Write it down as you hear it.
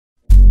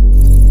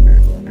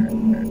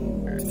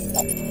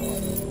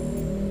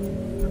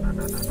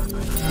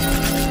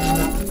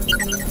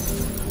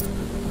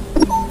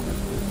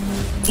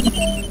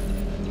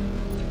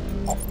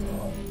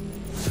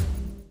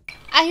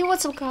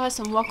what's up guys,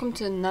 and welcome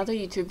to another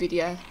YouTube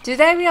video.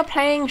 Today we are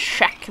playing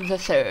Shrek the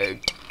Third.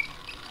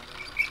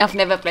 I've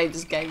never played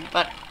this game,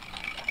 but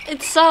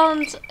it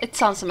sounds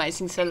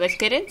amazing, so let's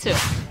get into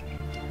it.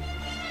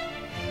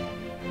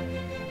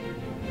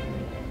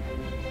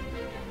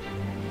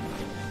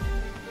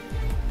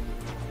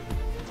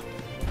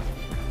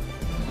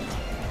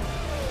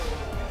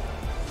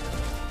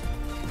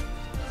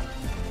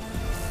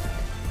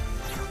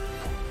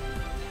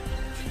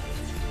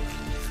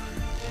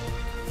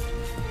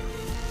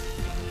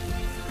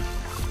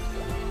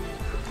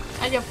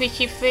 Hello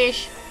fishy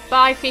fish,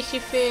 bye fishy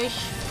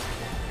fish.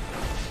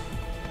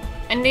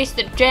 And these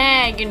the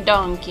dragon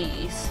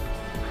donkeys.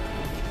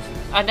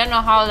 I don't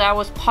know how that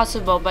was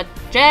possible, but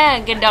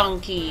dragon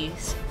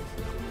donkeys.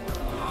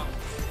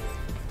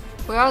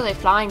 Where are they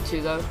flying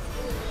to though?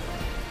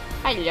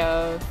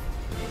 Hello.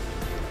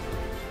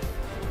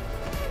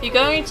 You're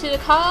going to the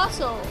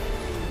castle.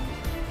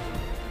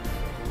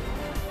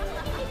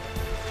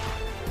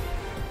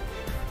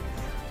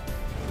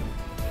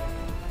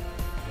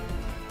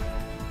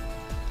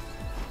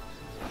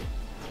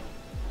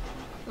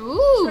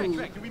 Ooh.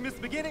 Shrek, did we miss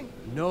the beginning?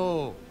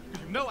 No.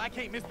 You know I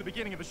can't miss the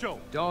beginning of a show.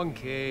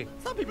 Donkey.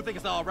 Some people think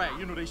it's all right.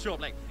 You know, they show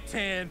up like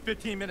 10,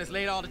 15 minutes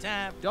late all the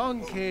time.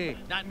 Donkey.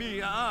 Not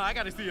me. I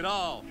gotta see it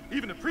all.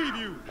 Even the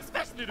preview,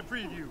 especially the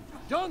preview.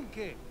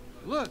 Donkey.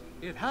 Look,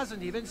 it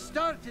hasn't even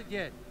started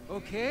yet.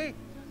 Okay?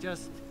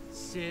 Just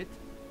sit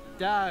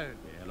down.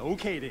 Well,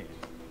 okay then.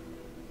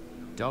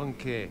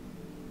 Donkey.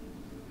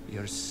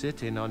 You're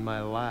sitting on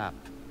my lap.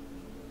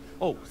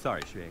 Oh,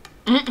 sorry, Shrek.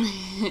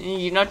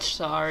 You're not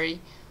sorry.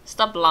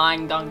 Stop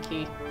lying,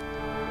 donkey.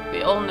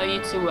 We all know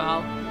you too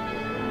well.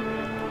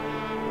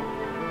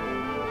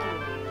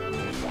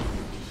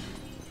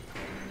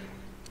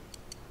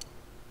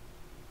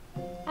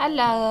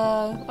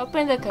 Hello.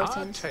 Open the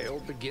curtains. Our tale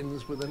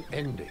begins with an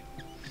ending.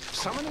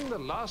 Summoning the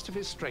last of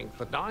his strength,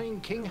 the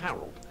dying King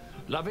Harold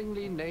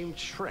lovingly named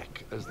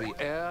Shrek as the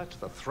heir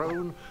to the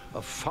throne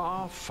of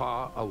Far,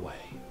 Far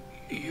Away.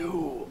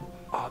 You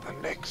are the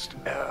next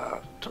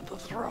heir to the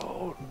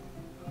throne.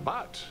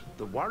 But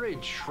the worried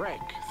Shrek,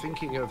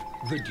 thinking of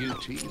the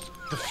duties,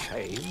 the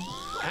fame,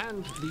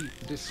 and the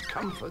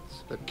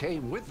discomforts that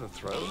came with the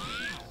throne,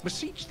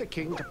 beseeched the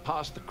king to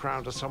pass the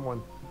crown to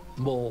someone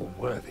more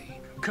worthy.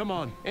 Come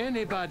on,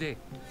 anybody,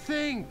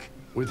 think!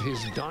 With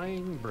his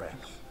dying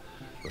breath,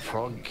 the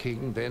Frog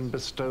King then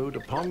bestowed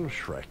upon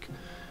Shrek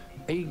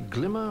a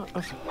glimmer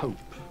of hope.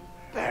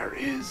 There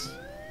is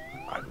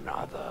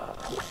another.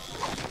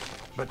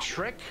 But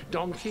Shrek,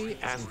 Donkey,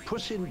 and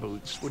Puss in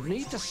Boots would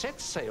need to set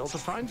sail to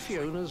find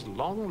Fiona's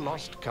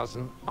long-lost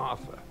cousin,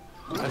 Arthur,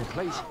 and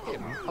place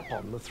him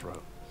upon the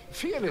throne.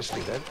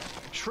 Fearlessly, then,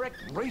 Shrek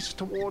raced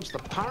towards the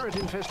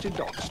pirate-infested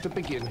docks to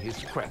begin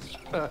his quest.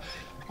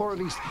 Or at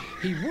least,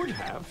 he would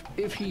have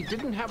if he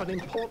didn't have an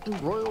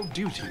important royal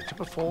duty to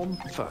perform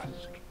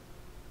first.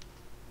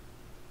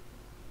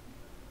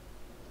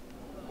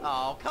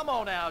 Oh, come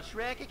on now,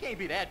 Shrek. It can't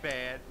be that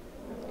bad.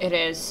 It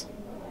is.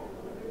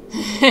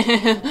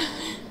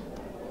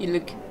 You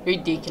look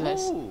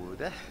ridiculous. Ooh,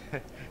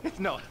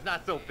 no, it's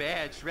not so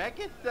bad, Shrek.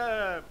 It's,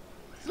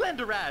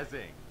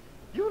 slenderizing.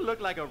 You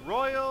look like a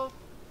royal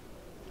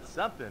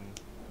something.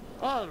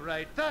 All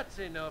right, that's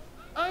enough.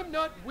 I'm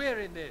not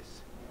wearing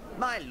this.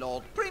 My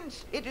Lord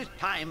Prince, it is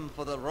time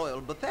for the royal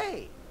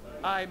buffet.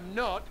 I'm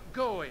not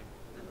going.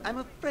 I'm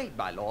afraid,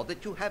 my lord,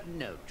 that you have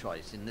no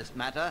choice in this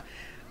matter.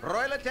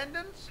 Royal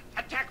attendants,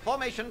 attack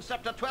formation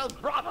sector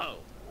 12, bravo!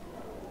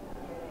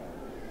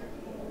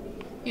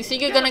 You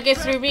think you're gonna get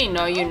through me?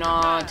 No, you're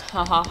not.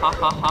 Ha ha ha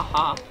ha ha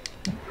ha.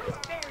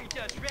 There he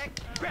does, Shrek.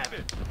 Grab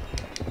it.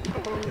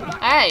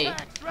 Hey,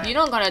 you're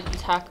not gonna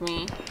attack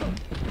me.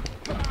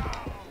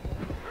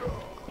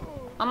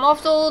 I'm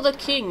after all the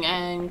king,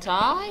 ain't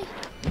I?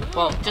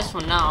 Well, just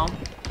for now.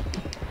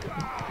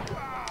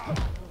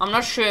 I'm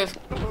not sure if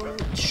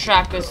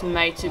Shrek is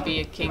made to be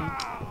a king.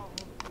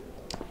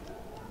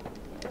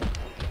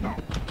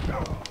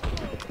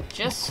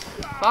 Just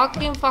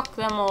fucking fuck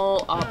them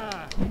all up.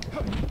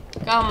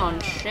 Come on,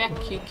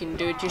 Shrek, you can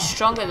do it. You're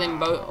stronger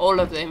than all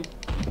of them.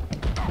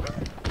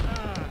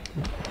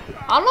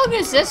 How long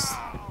is this?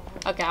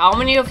 Okay, how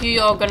many of you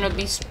are gonna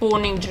be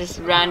spawning just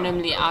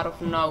randomly out of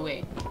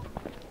nowhere?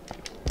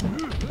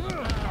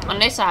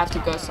 Unless I have to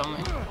go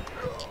somewhere.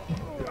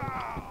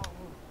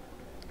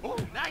 Oh,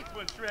 nice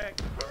one, Shrek.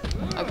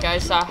 Okay,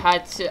 so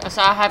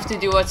I have to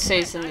do what it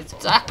says and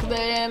attack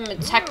them,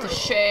 attack the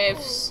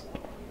chefs.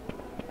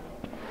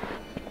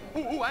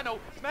 Ooh, I know.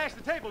 Smash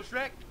the table,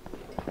 Shrek.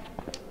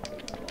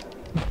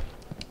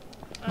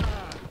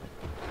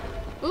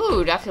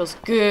 Ooh, that feels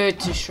good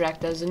to Shrek,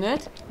 doesn't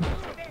it?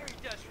 There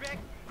he does, Shrek.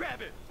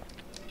 Grab it.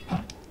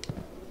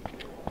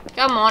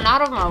 Come on,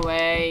 out of my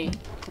way.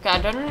 Okay,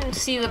 I don't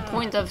see the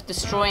point of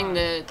destroying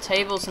the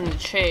tables and the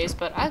chairs,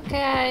 but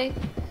okay.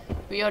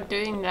 We are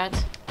doing that.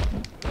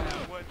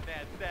 Wasn't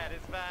that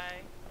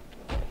satisfying?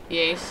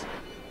 Yes.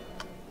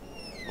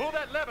 Pull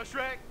that lever,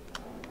 Shrek.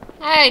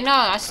 Hey, no,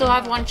 I still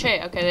have one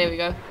chair. Okay, there we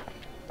go.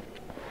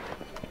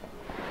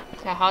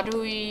 Okay, how do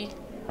we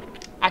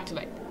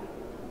activate?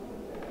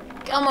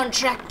 Come on,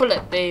 Shrek, pull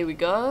it. There we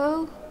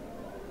go.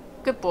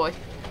 Good boy.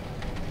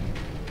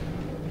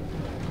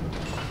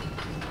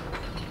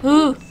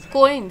 Ooh,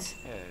 coins.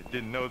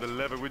 Didn't know the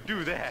lever would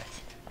do that.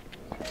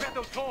 Grab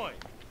those coins.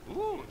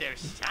 Ooh, they're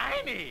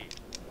shiny.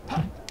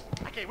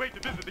 I can't wait to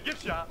visit the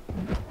gift shop.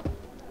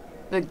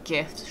 The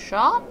gift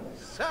shop?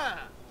 Sir,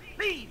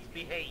 please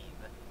behave.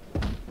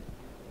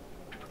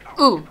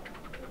 Ooh.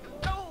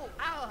 No,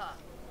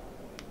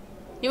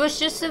 He was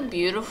just a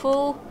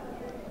beautiful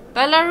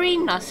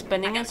ballerina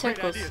spinning in Great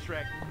circles. idea,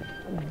 Shrek.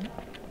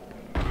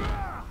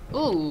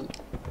 Ooh.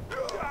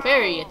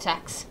 Fairy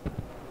attacks.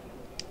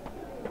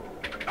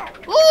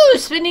 Ooh,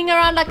 spinning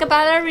around like a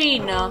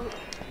ballerina.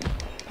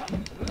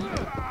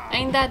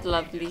 Ain't that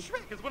lovely?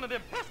 Shrek is one of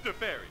them pester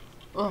fairies.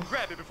 Oh,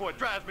 Grab it before it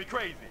drives me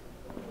crazy.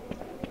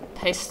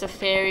 pester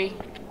fairy.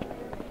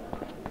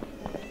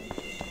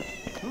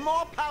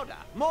 more powder,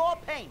 more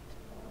paint.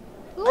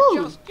 Ooh.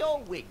 Adjust your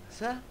wig,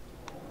 sir.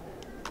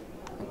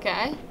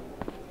 Okay.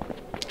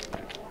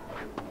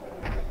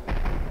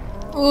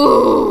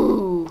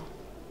 Ooh.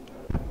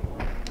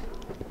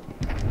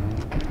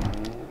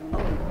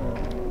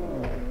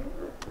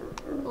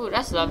 Ooh,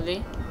 that's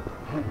lovely.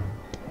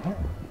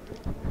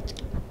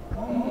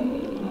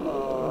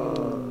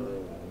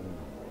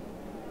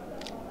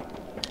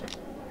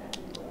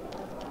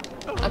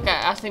 Okay,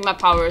 I think my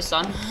power is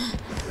done.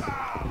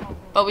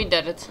 But we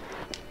did it.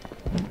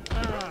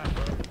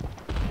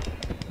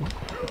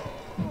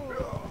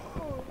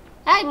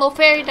 Hey, more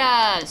fairy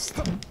dust!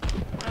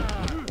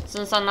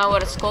 Since I know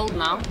what it's called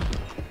now.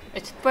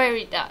 It's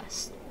fairy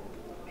dust.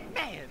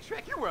 Man,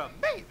 Shrek, you were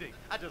amazing.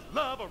 I just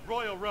love a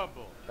Royal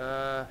Rumble.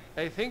 I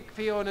think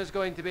Fiona's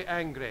going to be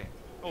angry.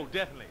 Oh,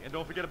 definitely. And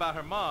don't forget about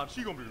her mom.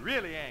 She's gonna be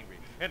really angry.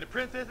 And the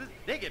princesses,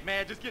 they get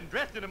mad just getting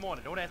dressed in the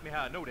morning. Don't ask me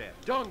how I know that.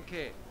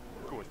 Donkey.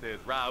 Of course, there's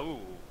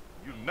Raoul.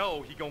 You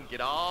know he gonna get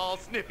all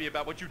snippy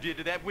about what you did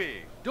to that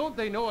wig. Don't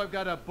they know I've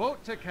got a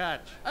boat to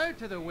catch?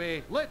 Out of the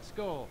way. Let's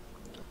go.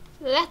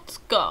 Let's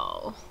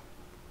go.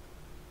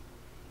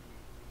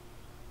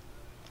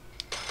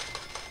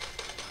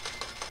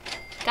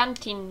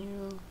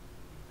 Continue.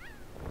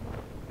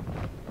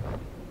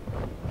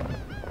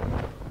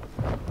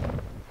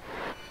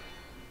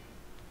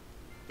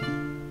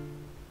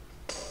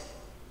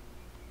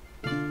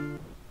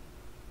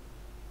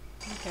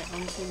 Okay,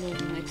 on to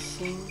the next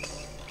scene.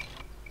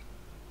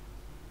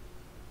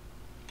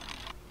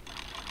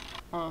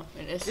 Oh,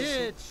 it is.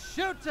 It's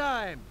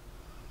showtime.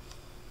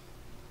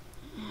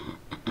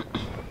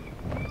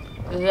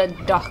 The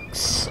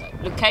docks.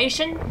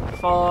 Location?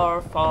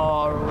 Far,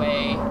 far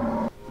away.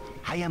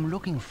 I am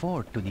looking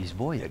forward to this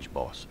voyage,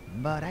 boss,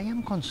 but I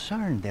am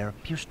concerned there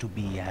appears to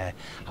be,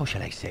 how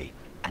shall I say,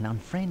 an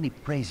unfriendly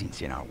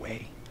presence in our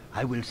way.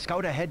 I will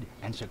scout ahead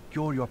and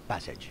secure your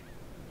passage.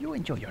 You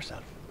enjoy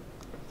yourself.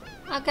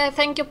 Okay,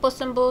 thank you,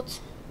 Puss in Boots.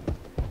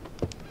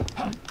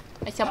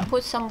 I said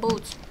Puss in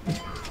Boots.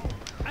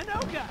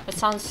 It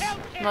sounds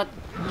not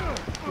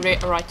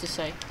right to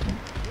say.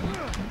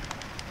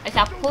 I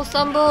said Puss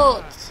in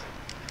Boots.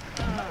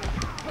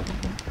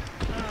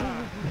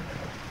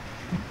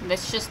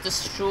 Let's just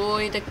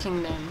destroy the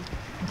kingdom.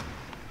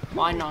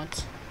 Why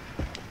not?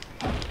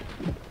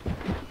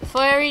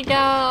 Fairy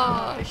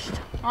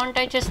dust! Aren't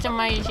I just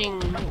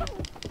amazing?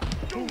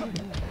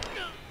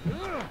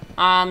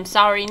 I'm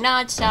sorry,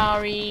 not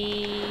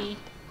sorry.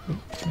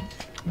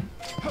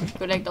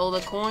 Collect all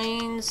the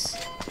coins.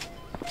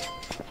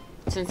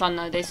 Since I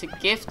know there's a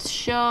gift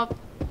shop.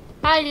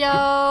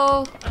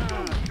 Hello!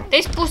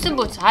 There's Puss in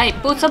Boots. Hey,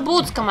 Puss in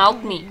Boots, come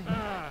help me.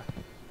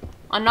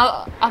 I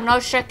know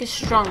Shrek is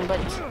strong,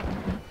 but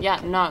yeah,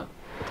 no.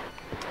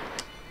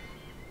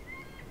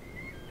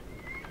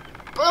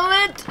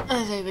 Bullet!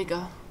 Oh, there we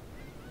go.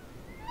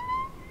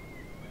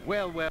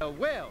 Well, well,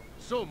 well.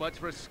 So much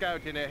for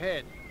scouting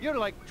ahead. You're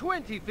like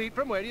 20 feet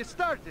from where you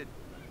started.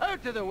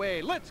 Out of the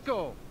way. Let's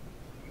go.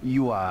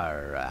 You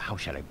are, how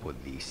shall I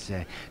put this,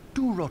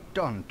 too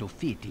rotund to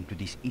fit into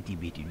this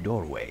itty-bitty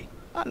doorway.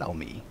 Allow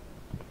me.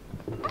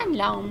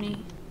 Allow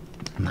me.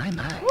 My,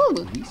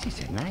 Ooh. this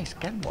is a nice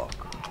catwalk.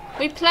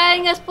 We're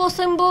playing as Puss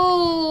in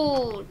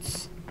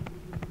Boots.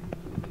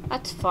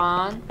 That's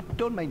fun.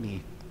 Don't mind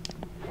me.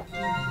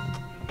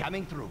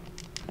 Coming through.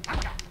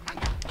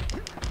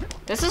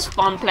 This is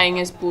fun playing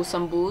as Puss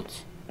in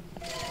Boots.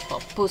 Or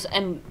Puss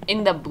in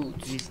the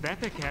Boots. Is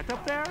that the cat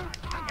up there?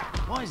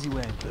 Why is he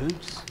wearing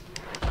boots?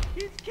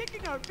 He's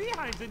kicking our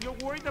behinds and you're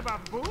worried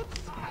about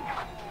boots?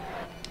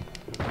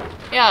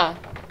 Yeah.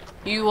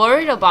 You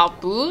worried about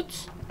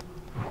Boots?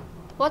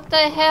 What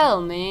the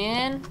hell,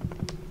 man?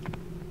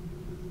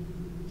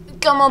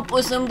 Come on,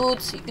 Puss in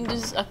Boots. You can do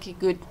this. Okay,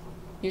 good.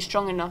 You're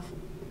strong enough.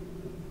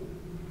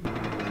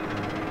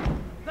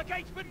 The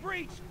gate's been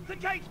breached! The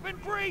gate's been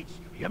breached!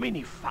 You mean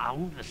he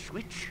found the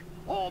switch?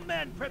 All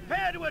men,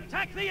 prepare to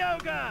attack the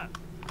ogre!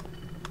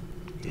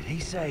 Did he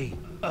say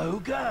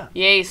ogre?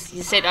 Yes,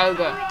 you said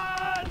ogre.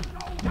 Run!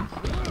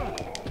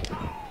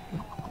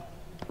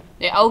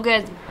 The ogre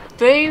is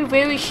very,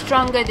 very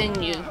stronger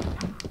than you.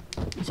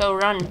 So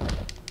run.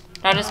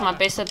 That is my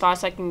best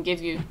advice I can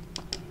give you.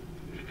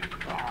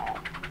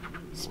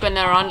 spin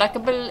around like a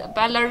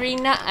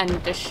ballerina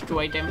and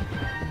destroy them.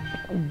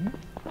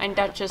 Ain't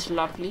that just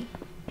lovely?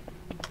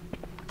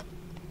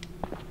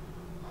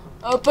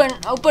 Open,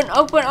 open,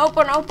 open,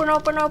 open, open,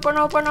 open, open,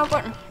 open,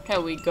 open.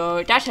 There we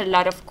go. That's a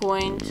lot of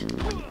coins.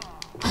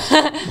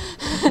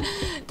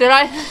 Did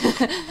I...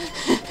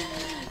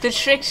 Did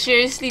Shrek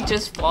seriously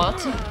just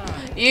fart?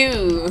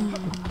 Ew.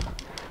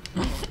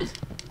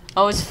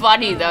 That was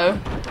funny though.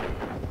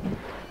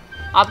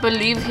 I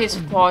believe his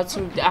parts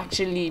would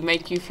actually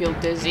make you feel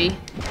dizzy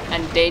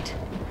and dead.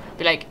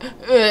 Be like,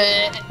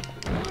 ugh,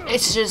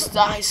 it's just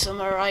die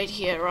somewhere right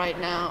here, right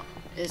now.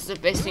 It's the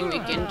best thing we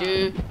can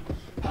do.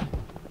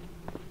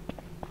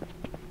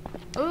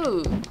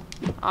 Ooh.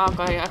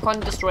 Okay, I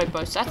can't destroy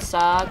boats. That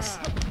sucks.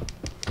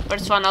 But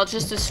it's fine, I'll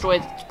just destroy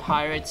the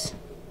pirates.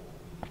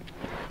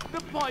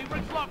 The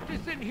pirates locked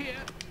us in here.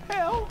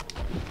 Help!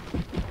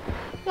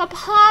 The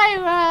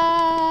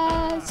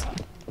pirates!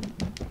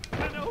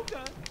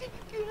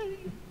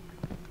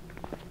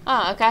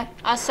 Oh, okay.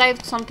 I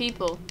saved some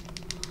people.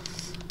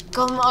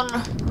 Come on.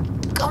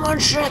 Come on,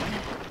 Shrek.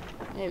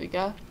 There we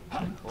go.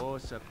 Oh,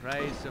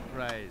 surprise,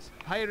 surprise.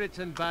 Pirates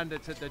and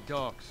bandits at the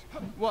docks.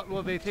 What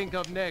will they think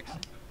of next?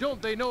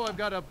 Don't they know I've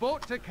got a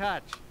boat to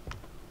catch?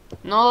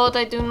 No,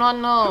 they do not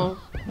know.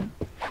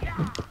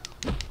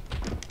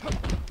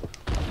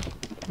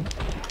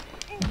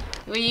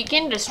 Well, you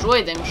can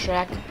destroy them,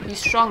 Shrek. You're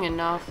strong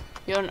enough.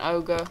 You're an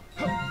ogre.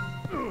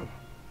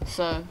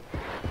 So,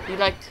 you're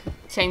like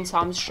 10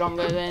 times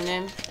stronger than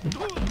them.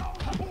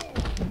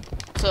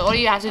 So all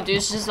you have to do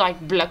is just like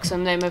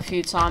bludgeon them a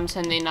few times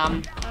and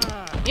then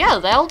yeah,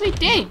 they'll be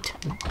dead.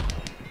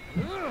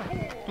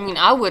 I mean,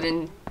 I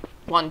wouldn't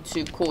want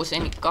to cause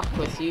any guck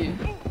with you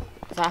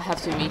if I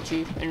have to meet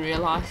you in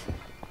real life.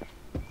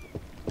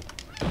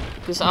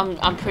 Because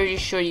I'm pretty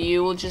sure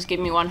you will just give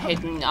me one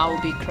hit and I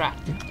will be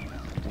cracked.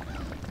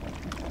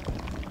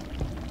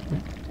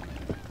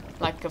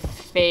 Like a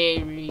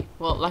fairy,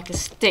 well, like a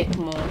stick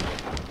more.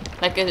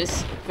 Like a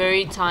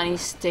very tiny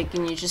stick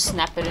and you just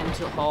snap it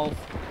into half.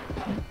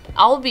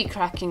 I'll be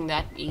cracking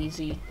that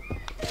easy.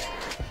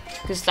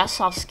 Because that's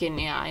how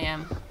skinny I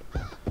am.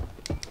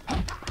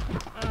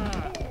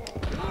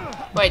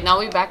 Wait, now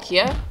we're back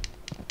here?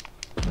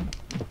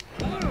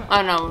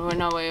 Oh no,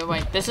 no,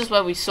 wait. This is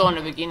what we saw in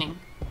the beginning.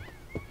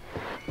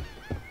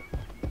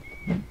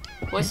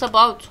 Where's the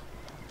boat?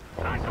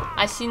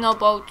 I see no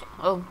boat.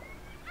 Oh.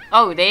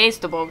 Oh, there is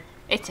the boat.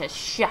 It's a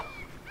ship.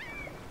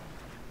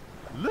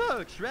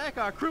 Look, Shrek,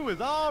 our crew is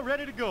all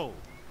ready to go.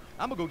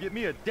 I'm gonna go get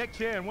me a deck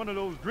chair and one of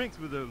those drinks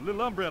with a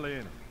little umbrella in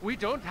it. We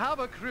don't have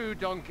a crew,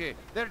 donkey.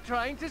 They're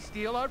trying to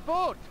steal our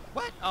boat.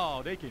 What?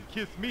 Oh, they can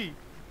kiss me.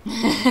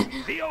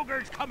 The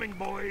ogre's coming,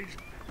 boys.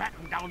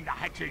 Batten down the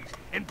hatches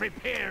and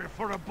prepare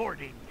for a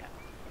boarding.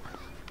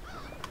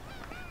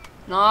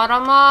 Not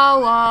on my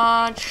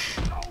watch.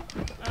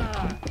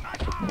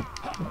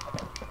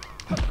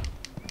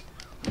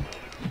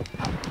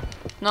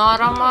 Not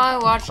on my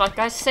watch, like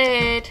I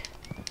said.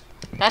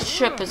 That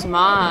ship is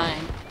mine.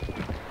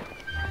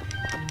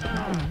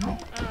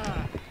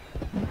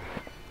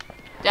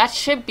 That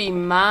should be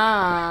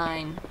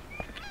mine.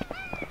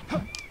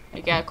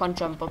 Okay, I can't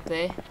jump up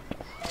there.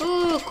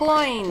 Ooh,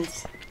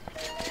 coins.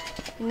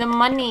 The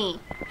money.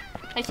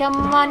 I got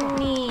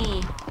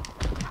money.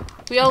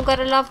 We all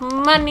gotta love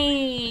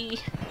money.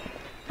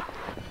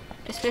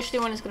 Especially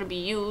when it's gonna be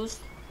used.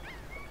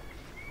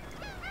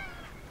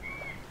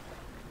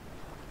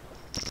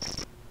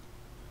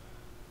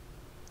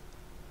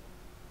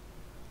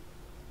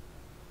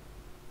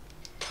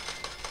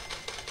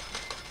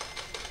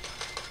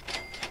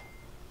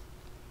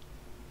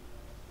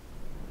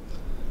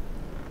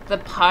 The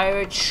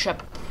pirate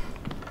ship.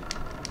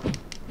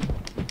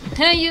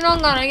 Hey, you're not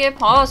gonna get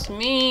past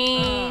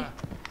me.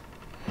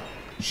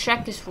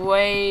 Shrek is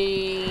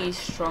way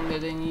stronger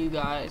than you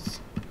guys.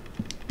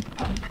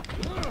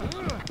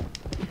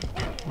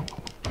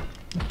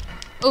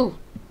 Ooh.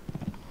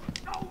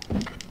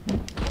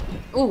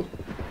 Ooh.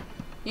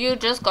 You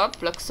just got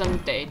flux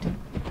and dead.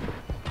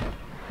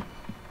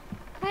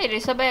 Hey,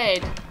 there's a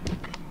bed.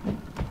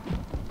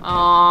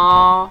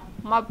 Aww,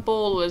 my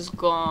ball is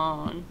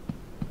gone.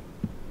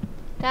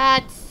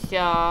 That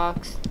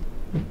sucks.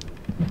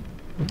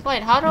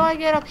 Wait, how do I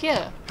get up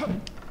here?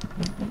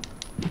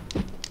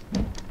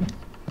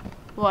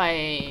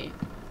 Wait.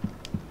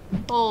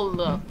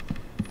 Hold up.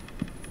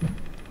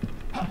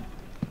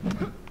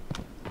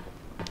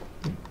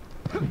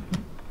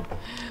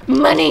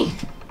 Money!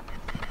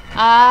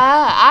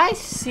 Ah, I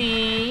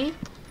see.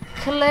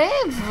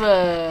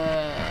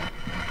 Clever.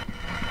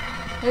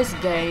 This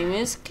game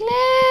is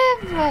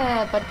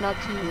clever, but not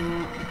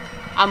you.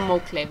 I'm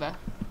more clever.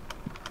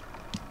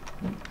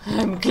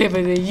 I'm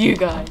clever than you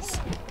guys.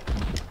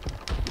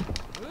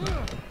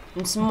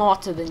 I'm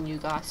smarter than you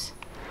guys.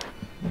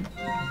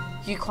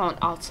 You can't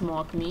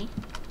outsmart me.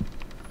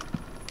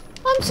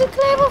 I'm so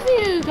clever for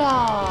you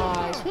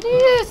guys. What do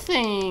you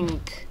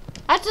think?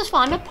 I just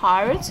found a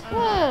pirate's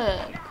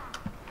hook.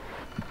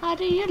 How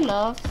do you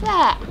love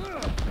that?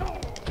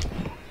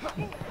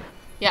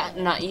 Yeah,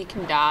 no, you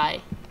can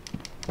die.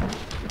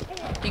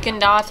 You can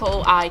die for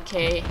all I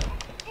care.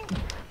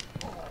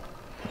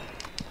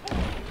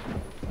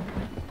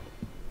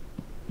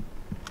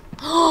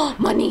 Oh,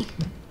 money!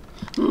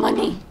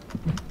 Money!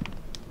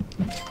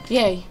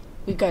 Yay,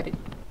 we got it.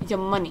 It's your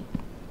money.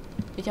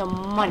 It's your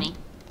money.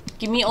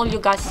 Give me all you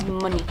guys'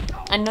 money.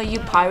 I know you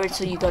pirates,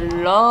 so you got a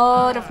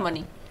lot of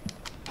money.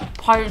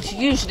 Pirates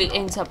usually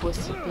ends up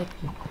with like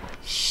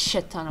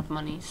shit ton of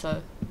money,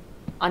 so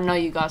I know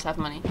you guys have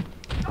money.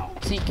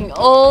 So you can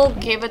all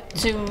give it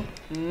to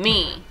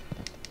me.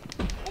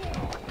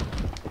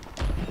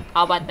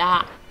 How about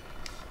that?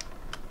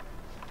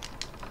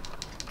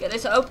 Okay,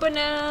 let's open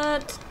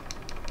it.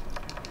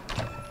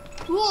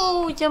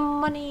 Whoa, your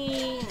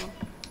money.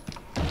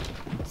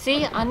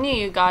 See, I knew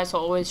you guys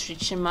are always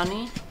rich in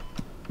money.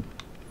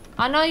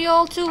 I know you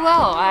all too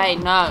well. I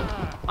know.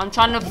 I'm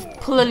trying to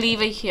pull a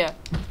lever here.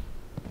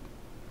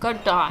 Go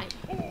die.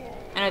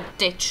 In a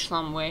ditch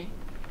somewhere.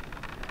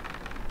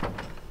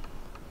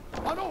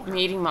 I'm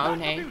eating my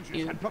own hay.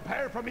 And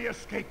prepare for the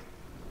escape.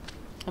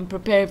 I'm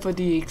prepared for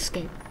the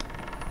escape.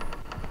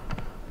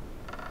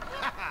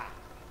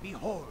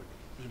 Behold,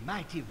 the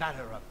mighty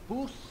valor of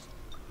Puss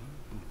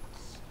in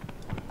Boots.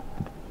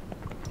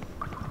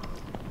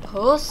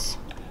 Puss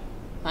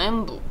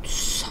and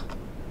Boots.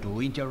 To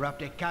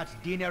interrupt a cat's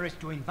dinner is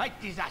to invite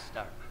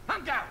disaster.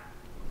 Hunt down!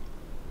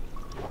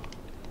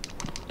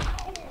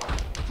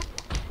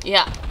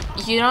 Yeah,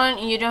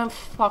 you don't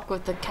fuck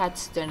with the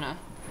cat's dinner.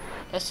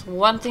 That's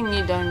one thing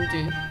you don't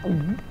do.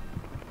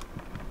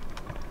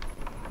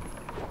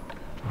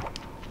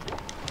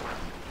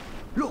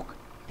 Look,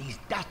 these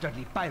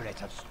dastardly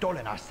pirates have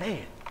stolen our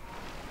sail.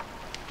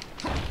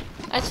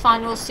 That's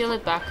fine, we'll steal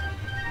it back.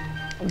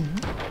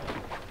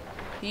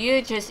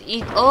 You just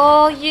eat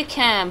all you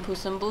can,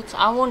 Puss in Boots.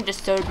 I won't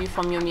disturb you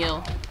from your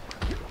meal.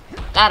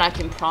 That I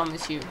can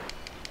promise you.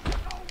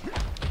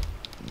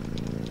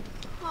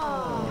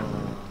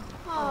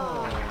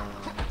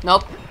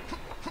 Nope.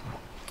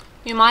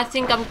 You might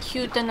think I'm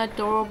cute and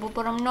adorable,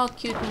 but I'm not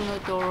cute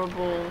and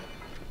adorable.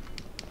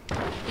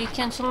 You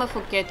can somehow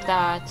forget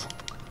that.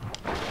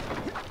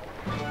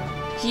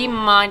 He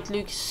might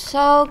look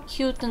so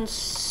cute and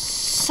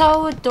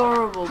so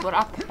adorable, but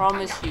I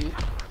promise you,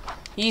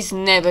 he's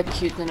never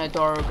cute and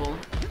adorable.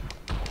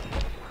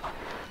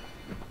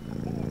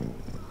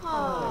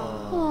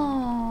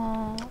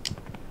 Oh.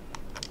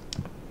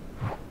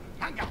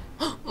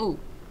 Ooh.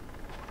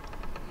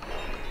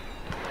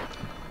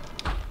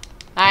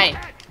 Hey,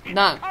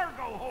 no.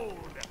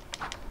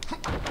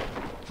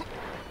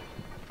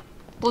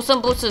 Puss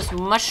in Boots is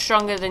much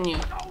stronger than you.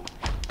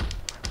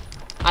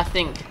 I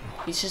think.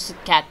 He's just a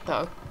cat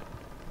though.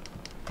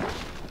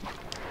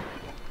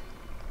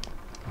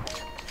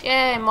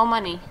 Yay, more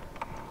money.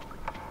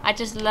 I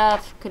just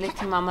love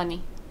collecting my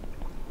money.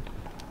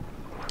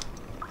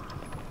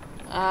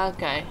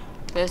 Okay,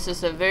 this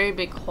is a very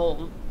big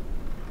hole.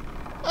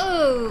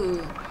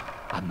 Oh!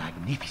 A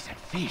magnificent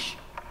fish.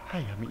 I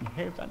am in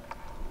heaven.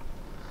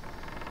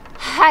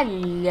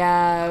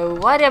 Hello,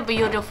 what a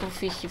beautiful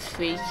fishy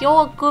fish.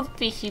 You're a good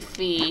fishy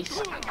fish.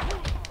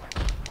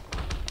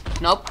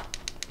 Nope,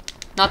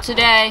 not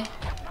today.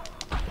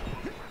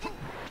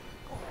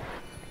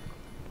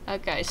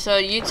 Okay, so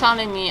you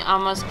telling me I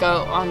must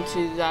go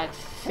onto that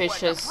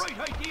fish's...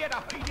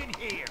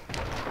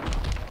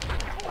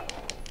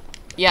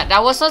 Yeah,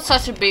 that was not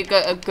such a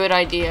good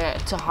idea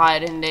to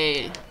hide in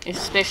there,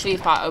 especially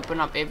if I open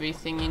up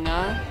everything, you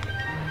know?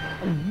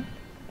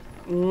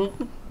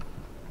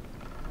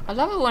 I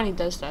love it when he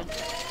does that.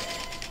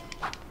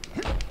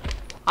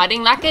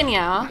 Hiding like in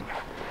here, huh?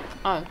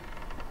 Oh.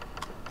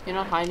 You're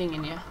not hiding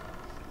in here.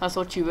 I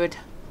thought you would.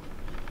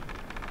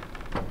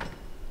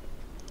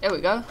 There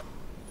we go.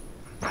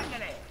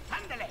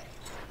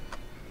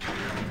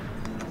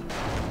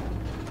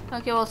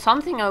 Okay, well,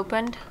 something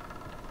opened.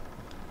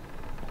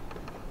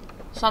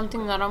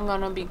 Something that I'm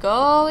gonna be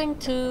going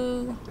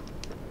to.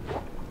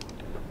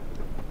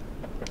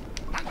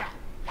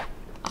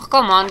 Oh,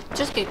 come on.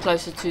 Just get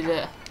closer to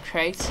the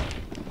crate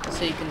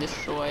so you can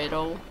destroy it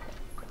all.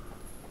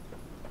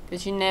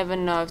 Because you never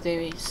know if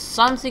there is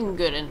something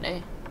good in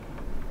there.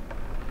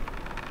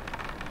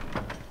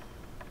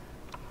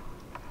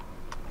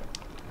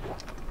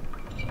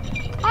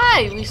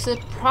 Hey, we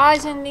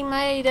surprisingly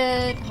made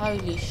it.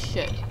 Holy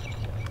shit.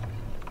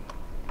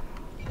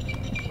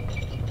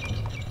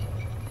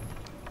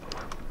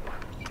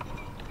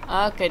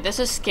 Okay, this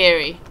is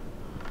scary.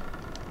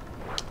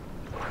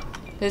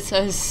 This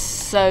is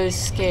so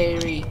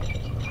scary.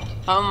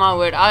 Oh my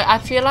word, I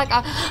feel like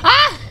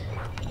ah!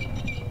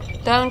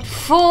 Don't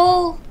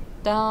fall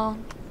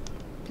down,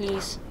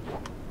 please.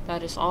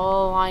 That is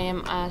all I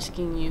am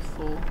asking you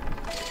for.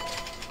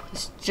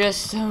 It's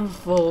just don't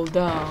fall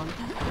down.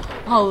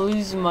 I'll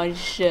lose my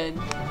shit.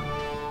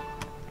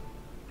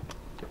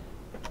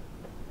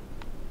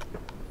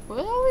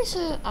 Where is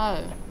it?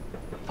 Oh.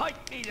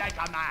 Fight me like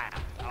a man,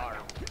 or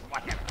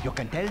whatever. You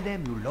can tell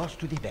them you lost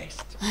to the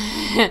best.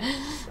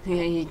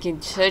 Yeah, you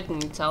can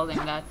certainly tell them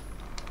that.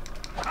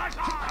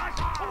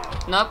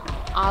 Nope,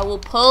 I will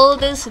pull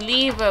this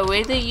lever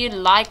whether you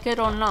like it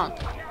or not.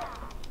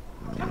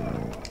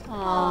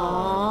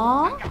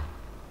 Aww.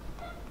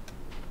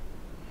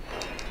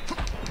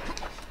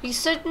 He's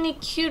certainly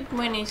cute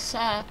when he's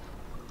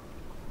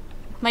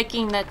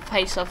making that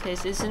face of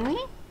his, isn't he?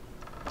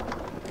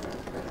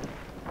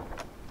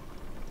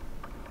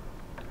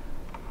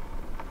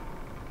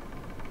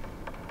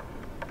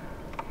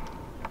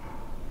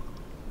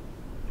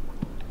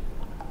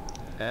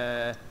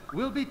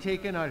 We'll be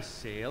taking our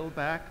sail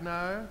back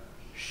now.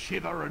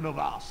 Shiver and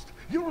avast.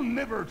 You'll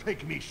never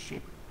take me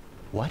ship.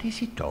 What is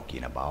he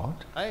talking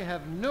about? I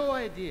have no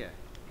idea.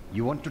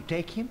 You want to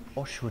take him,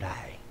 or should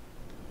I?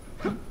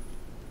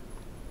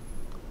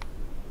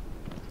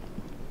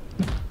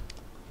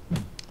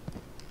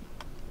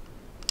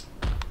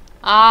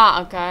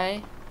 Ah,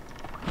 okay.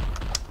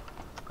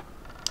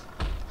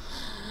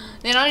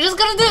 Then I'm just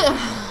gonna do it.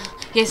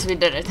 Yes, we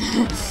did it.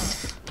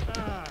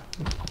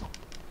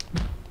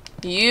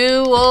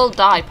 You will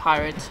die,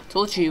 pirate.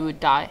 Told you would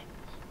die.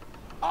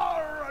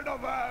 Arr and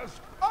avast.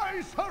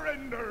 I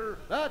surrender.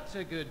 That's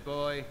a good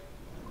boy.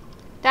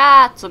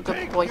 That's a good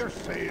Take boy. your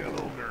sail,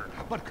 ogre.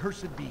 But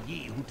cursed be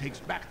ye who takes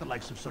back the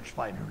likes of such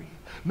finery.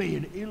 May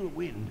an ill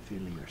wind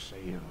fill your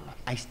sail.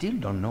 I still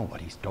don't know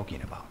what he's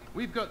talking about.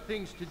 We've got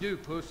things to do,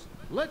 Puss.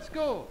 Let's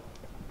go.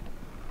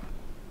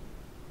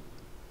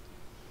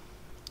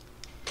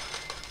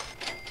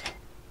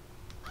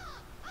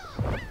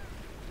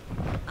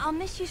 I'll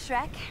miss you,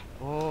 Shrek.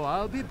 Oh,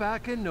 I'll be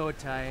back in no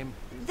time.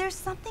 There's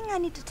something I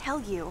need to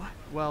tell you.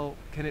 Well,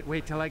 can it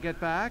wait till I get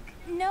back?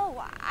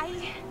 No,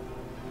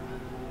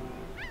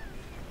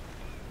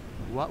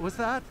 What was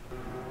that?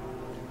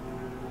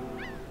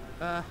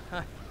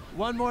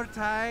 One more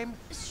time.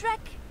 Shrek,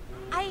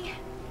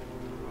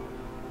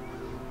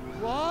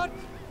 What?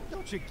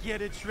 Don't you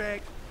get it,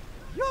 Shrek?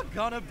 You're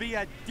gonna be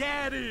a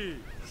daddy!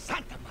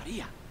 Santa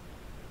Maria.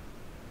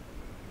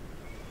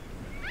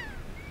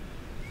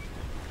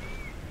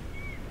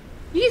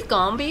 He's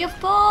gonna be a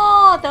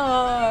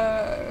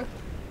father.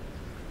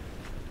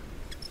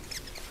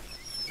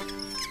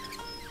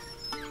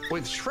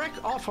 With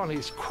Shrek off on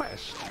his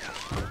quest,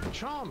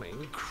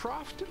 Charming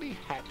craftily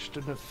hatched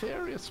a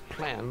nefarious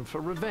plan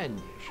for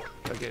revenge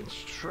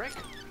against Shrek,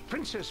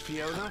 Princess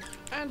Fiona,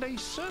 and a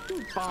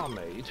certain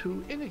barmaid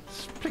who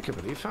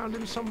inexplicably found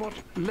him somewhat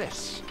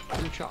less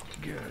than charming.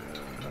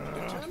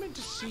 Determined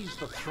to seize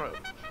the throne,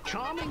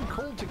 Charming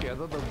called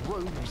together the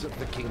rogues of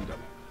the kingdom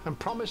and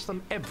promised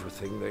them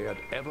everything they had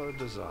ever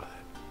desired.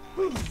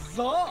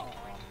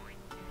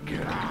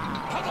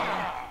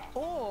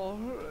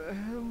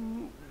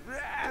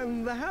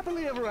 And the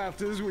happily ever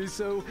afters we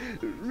so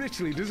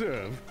richly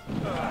deserve.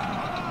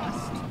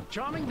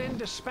 Charming then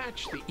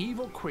dispatched the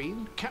evil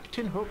queen,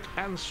 Captain Hook,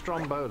 and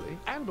Stromboli,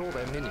 and all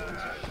their minions,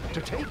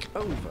 to take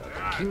over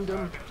the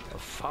kingdom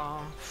of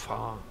far,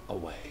 far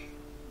away.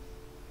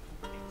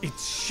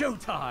 It's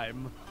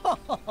showtime!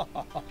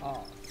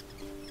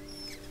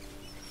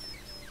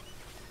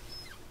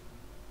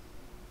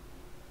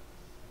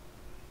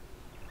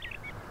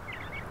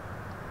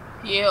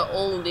 Yeah,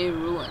 all the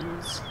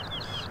ruins.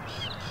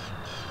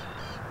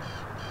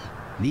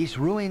 These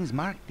ruins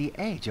mark the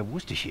edge of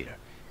Worcestershire.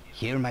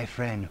 Here, my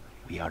friend,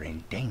 we are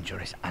in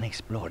dangerous,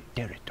 unexplored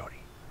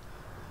territory.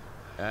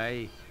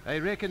 Aye, I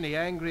reckon the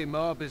angry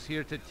mob is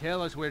here to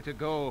tell us where to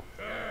go.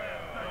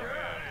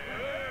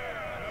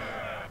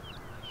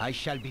 I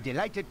shall be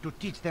delighted to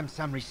teach them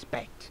some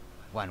respect,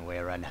 one way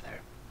or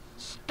another.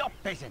 Stop,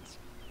 peasants!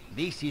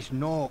 This is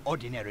no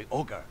ordinary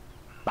ogre.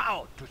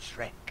 Bow to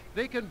Shrek.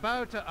 They can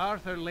bow to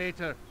Arthur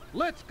later.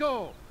 Let's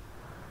go!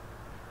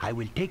 I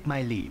will take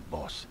my leave,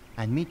 boss,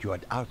 and meet you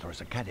at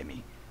Arthur's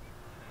Academy.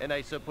 And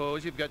I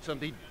suppose you've got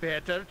something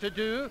better to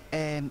do?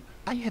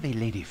 I have a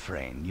lady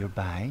friend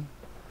nearby.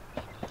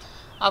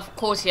 Of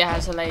course he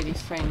has a lady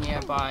friend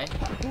nearby.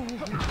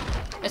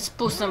 It's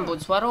Puss in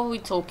Boots. What are we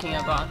talking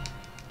about?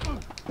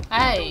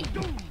 Hey!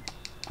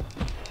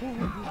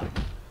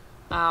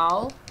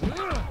 Ow.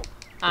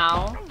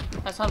 Ow.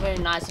 That's not very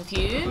nice of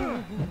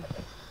you.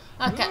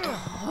 Okay.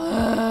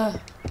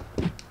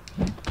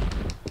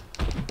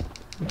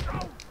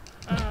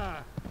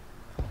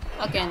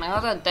 Okay, now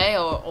that they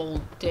are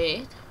all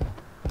dead,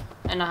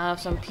 and I have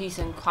some peace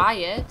and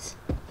quiet,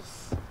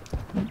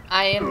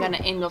 I am gonna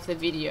end off the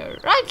video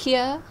right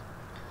here.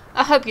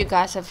 I hope you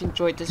guys have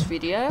enjoyed this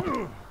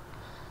video.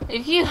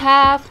 If you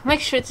have, make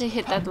sure to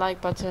hit that like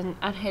button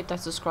and hit that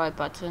subscribe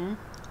button.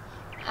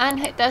 And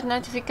hit that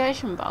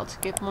notification bell to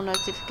get more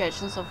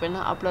notifications of when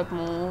I upload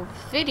more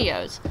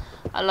videos.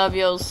 I love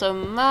you all so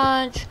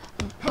much.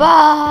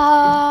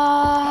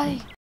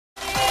 Bye!